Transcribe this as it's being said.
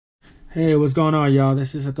Hey, what's going on, y'all?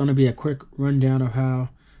 This is going to be a quick rundown of how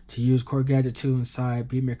to use Korg Gadget 2 inside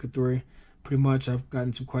Beatmaker 3. Pretty much, I've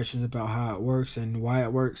gotten some questions about how it works and why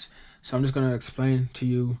it works. So I'm just going to explain to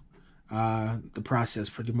you the process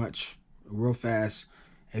pretty much real fast.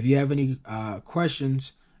 If you have any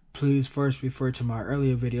questions, please first refer to my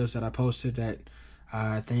earlier videos that I posted that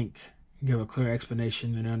I think give a clear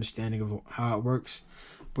explanation and understanding of how it works.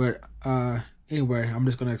 But anyway, I'm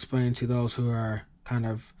just going to explain to those who are kind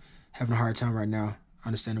of having a hard time right now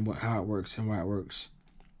understanding how it works and why it works.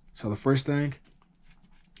 So the first thing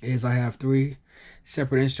is I have 3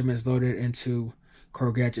 separate instruments loaded into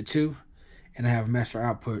Korg Gadget 2, and I have a master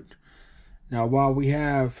output. Now, while we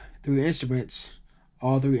have 3 instruments,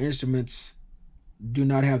 all 3 instruments do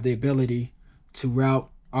not have the ability to route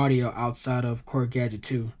audio outside of Korg Gadget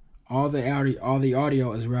 2. All the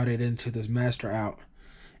audio is routed into this master out.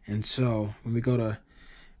 And so when we go to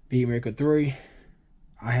Beatmaker 3,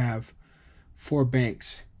 I have 4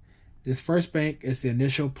 banks. This first bank is the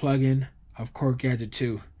initial plugin of Korg Gadget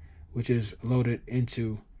 2, which is loaded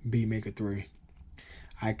into Beatmaker 3.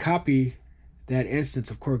 I copy that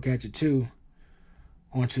instance of Korg Gadget 2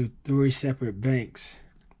 onto 3 separate banks.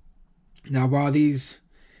 Now, while these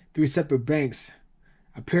 3 separate banks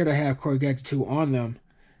appear to have Korg Gadget 2 on them,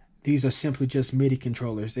 these are simply just MIDI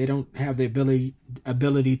controllers. They don't have the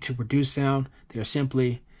ability to produce sound. They're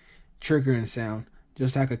simply triggering sound,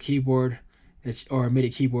 just like a keyboard or a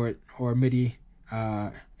MIDI keyboard or a MIDI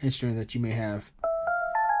instrument that you may have.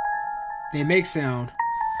 They make sound,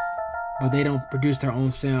 but they don't produce their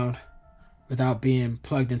own sound without being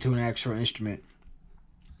plugged into an actual instrument.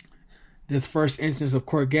 This first instance of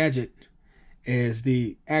Korg Gadget is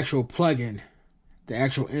the actual plugin, the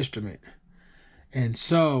actual instrument. And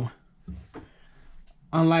so,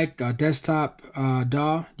 unlike a desktop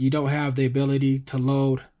DAW, you don't have the ability to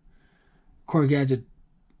load Korg Gadget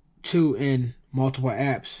 2 in multiple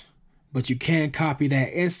apps, but you can copy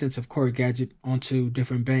that instance of Korg Gadget onto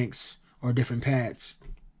different banks or different pads.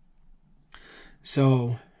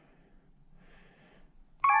 So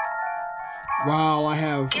while I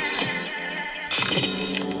have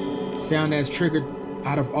sound that's triggered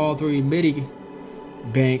out of all 3 MIDI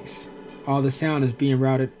banks, all the sound is being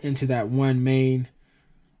routed into that one main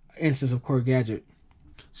instance of Korg Gadget.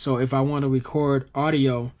 So if I want to record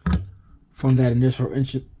audio from that initial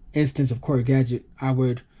instance of Korg Gadget, I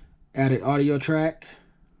would add an audio track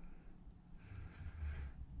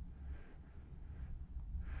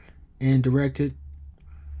and direct it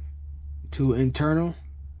to internal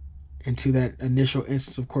into that initial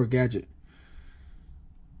instance of Korg Gadget,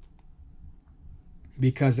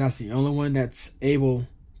 because that's the only one that's able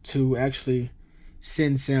to actually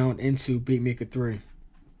send sound into Beatmaker 3.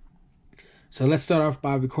 So let's start off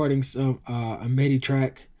by recording some a MIDI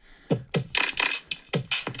track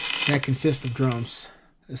that consists of drums.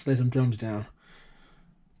 Let's lay some drums down.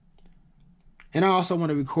 And I also want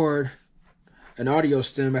to record an audio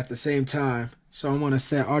stem at the same time. So I'm going to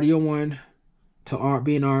set audio 1 to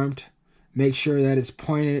being armed. Make sure that it's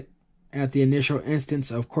pointed at the initial instance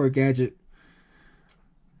of Korg Gadget.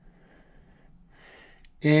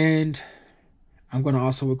 And I'm going to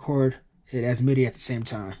also record it as MIDI at the same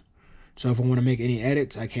time. So if I want to make any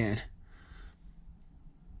edits, I can.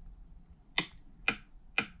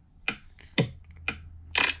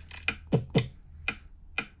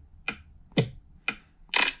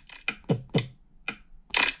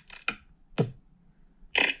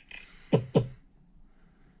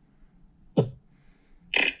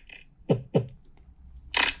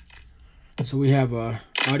 So we have a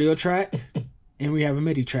audio track and we have a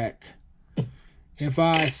MIDI track. If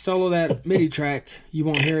I solo that MIDI track, you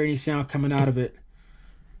won't hear any sound coming out of it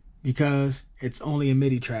because it's only a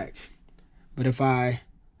MIDI track. But if I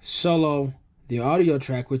solo the audio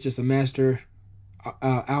track, which is the master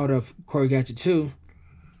out of Korg Gadget 2,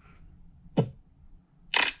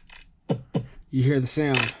 you hear the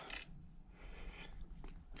sound.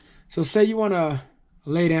 So say you want to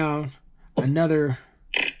lay down another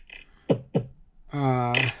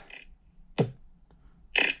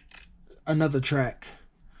track.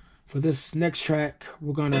 For this next track,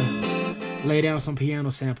 we're gonna lay down some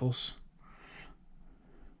piano samples.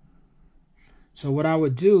 So what I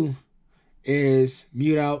would do is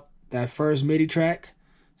mute out that first MIDI track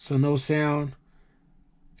so no sound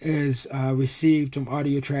is received from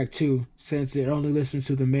audio track 2, since it only listens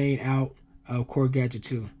to the main out of Korg Gadget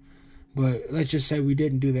 2. But let's just say we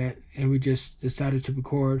didn't do that and we just decided to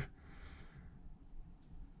record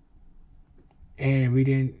and we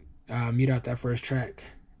didn't mute out that first track.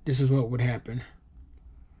 This is what would happen.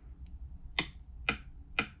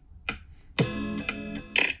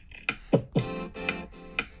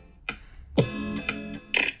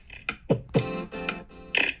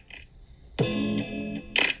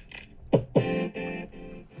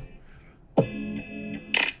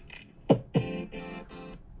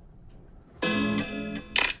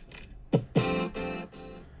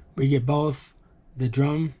 We get both the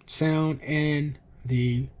drum sound and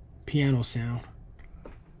the piano sound.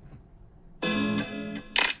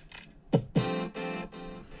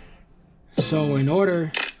 So in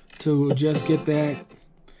order to just get that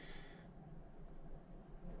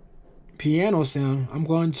piano sound, I'm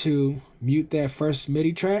going to mute that first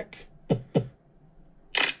MIDI track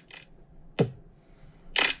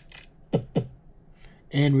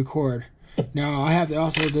and record. Now I have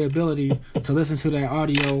also the ability to listen to that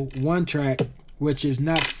audio 1 track, which is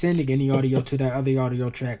not sending any audio to that other audio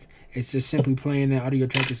track. It's just simply playing that audio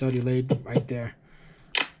track that's already laid right there.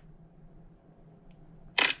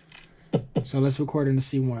 So let's record in the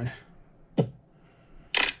C1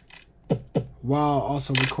 while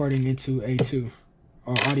also recording into A2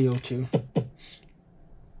 or audio 2.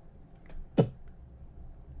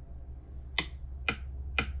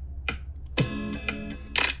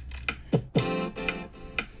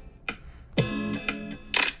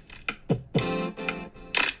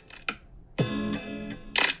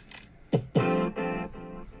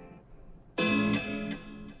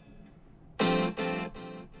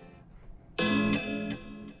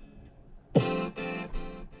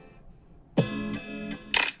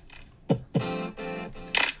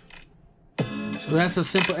 So that's a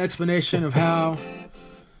simple explanation of how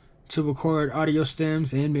to record audio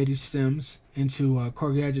stems and MIDI stems into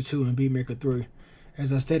Korg Gadget 2 and Beatmaker 3.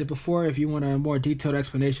 As I stated before, if you want a more detailed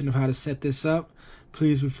explanation of how to set this up,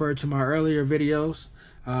 please refer to my earlier videos,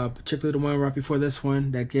 particularly the one right before this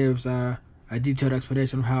one that gives a detailed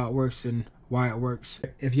explanation of how it works and why it works.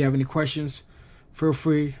 If you have any questions, feel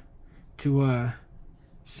free to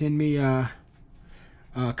send me a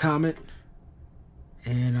comment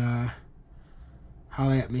and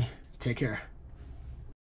holler at me. Take care.